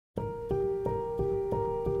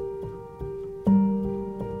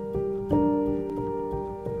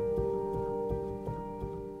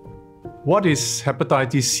What is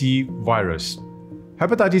hepatitis C virus?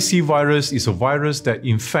 Hepatitis C virus is a virus that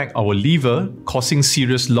infects our liver, causing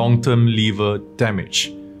serious long-term liver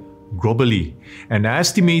damage. Globally, an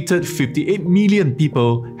estimated 58 million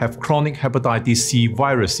people have chronic hepatitis C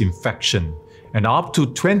virus infection, and up to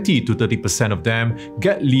 20 to 30% of them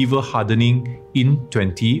get liver hardening in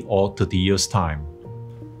 20 or 30 years' time.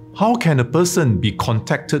 How can a person be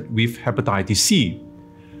contacted with hepatitis C?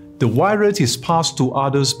 The virus is passed to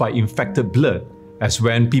others by infected blood, as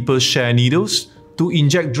when people share needles, to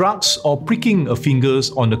inject drugs or pricking a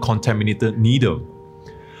fingers on a contaminated needle.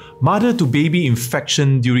 Mother-to-baby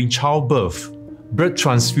infection during childbirth, blood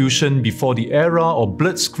transfusion before the era of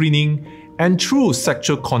blood screening, and through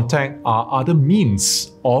sexual contact are other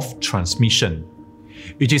means of transmission.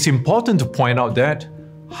 It is important to point out that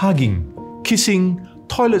hugging, kissing,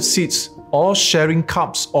 toilet seats, or sharing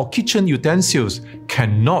cups or kitchen utensils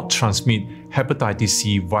cannot transmit hepatitis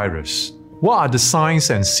C virus. What are the signs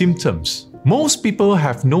and symptoms? Most people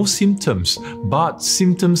have no symptoms, but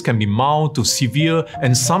symptoms can be mild to severe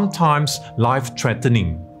and sometimes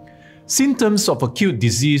life-threatening. Symptoms of acute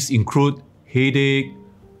disease include headache,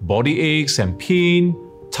 body aches and pain,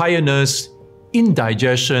 tiredness,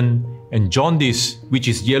 indigestion, and jaundice, which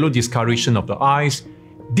is yellow discoloration of the eyes.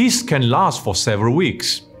 This can last for several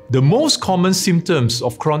weeks. The most common symptoms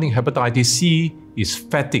of chronic hepatitis C is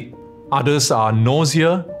fatigue. Others are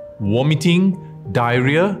nausea, vomiting,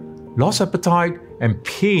 diarrhea, lost appetite, and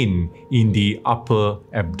pain in the upper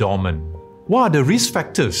abdomen. What are the risk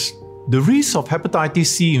factors? The risk of hepatitis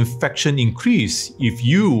C infection increase if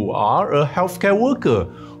you are a healthcare worker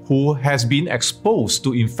who has been exposed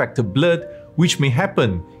to infected blood, which may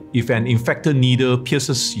happen if an infected needle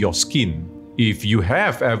pierces your skin. If you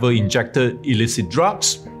have ever injected illicit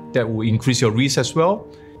drugs, that will increase your risk as well.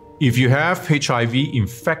 If you have HIV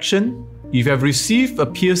infection, if you have received a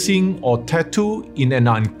piercing or tattoo in an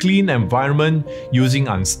unclean environment using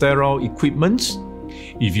unsterile equipment,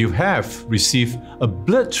 if you have received a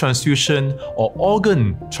blood transfusion or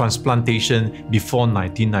organ transplantation before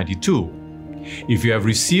 1992, if you have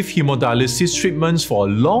received hemodialysis treatments for a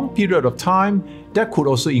long period of time, that could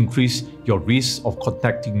also increase your risk of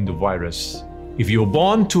contracting the virus. If you were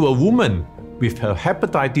born to a woman with a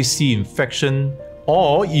hepatitis C infection,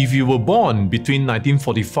 or if you were born between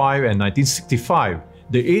 1945 and 1965,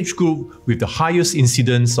 the age group with the highest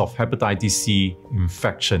incidence of hepatitis C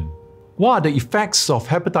infection. What are the effects of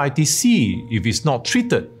hepatitis C if it's not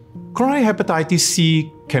treated? Chronic hepatitis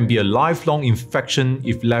C can be a lifelong infection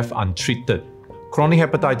if left untreated. Chronic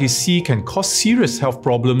hepatitis C can cause serious health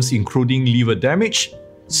problems including liver damage,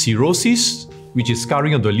 cirrhosis, which is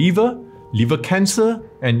scarring of the liver, liver cancer,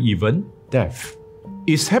 and even death.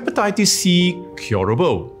 Is hepatitis C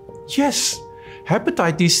curable? Yes,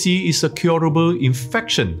 hepatitis C is a curable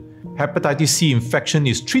infection. Hepatitis C infection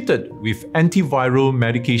is treated with antiviral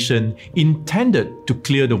medication intended to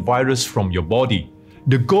clear the virus from your body.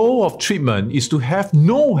 The goal of treatment is to have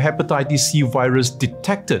no hepatitis C virus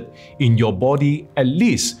detected in your body at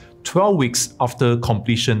least 12 weeks after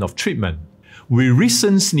completion of treatment. With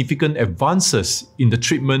recent significant advances in the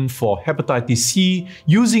treatment for hepatitis C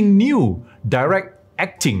using new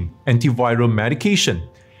direct-acting antiviral medication,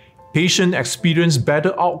 patients experience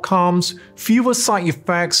better outcomes, fewer side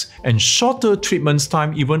effects, and shorter treatment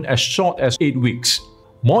time, even as short as 8 weeks.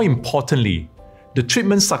 More importantly, the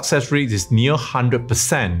treatment success rate is near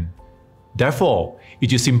 100%. Therefore,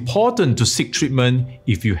 it is important to seek treatment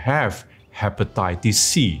if you have hepatitis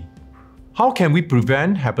C. How can we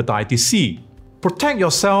prevent hepatitis C? Protect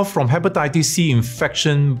yourself from hepatitis C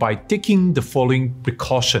infection by taking the following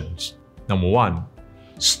precautions. Number 1.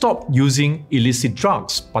 Stop using illicit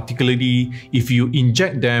drugs, particularly if you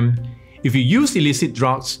inject them. If you use illicit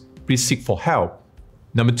drugs, please seek for help.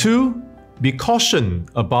 Number 2. Be cautious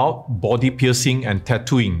about body piercing and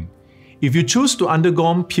tattooing. If you choose to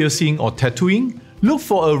undergo piercing or tattooing, look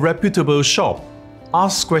for a reputable shop.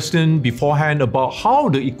 Ask questions beforehand about how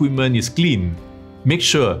the equipment is cleaned. Make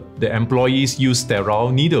sure the employees use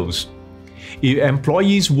sterile needles. If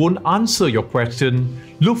employees won't answer your question,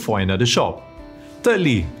 look for another shop.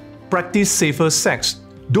 Thirdly, practice safer sex.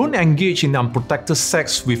 Don't engage in unprotected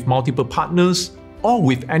sex with multiple partners or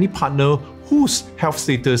with any partner whose health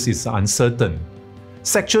status is uncertain.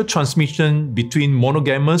 Sexual transmission between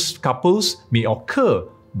monogamous couples may occur,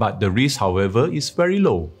 but the risk, however, is very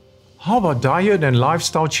low. How about diet and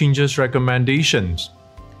lifestyle changes recommendations?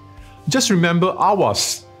 Just remember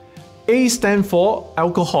ours. A stands for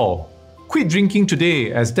alcohol. Quit drinking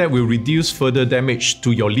today as that will reduce further damage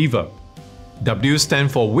to your liver. W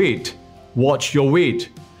stands for weight. Watch your weight.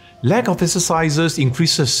 Lack of exercises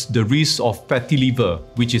increases the risk of fatty liver,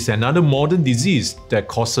 which is another modern disease that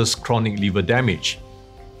causes chronic liver damage.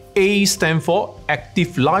 A stands for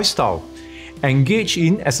active lifestyle. Engage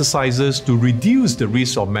in exercises to reduce the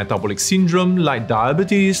risk of metabolic syndrome like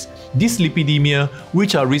diabetes, dyslipidemia,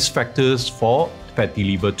 which are risk factors for fatty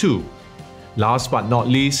liver too. Last but not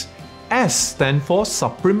least, S stands for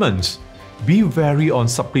supplements. Be wary on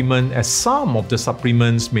supplement as some of the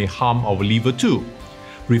supplements may harm our liver too.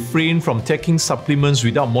 Refrain from taking supplements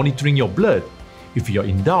without monitoring your blood. If you're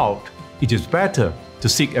in doubt, it is better to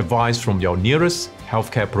seek advice from your nearest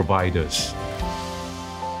healthcare providers.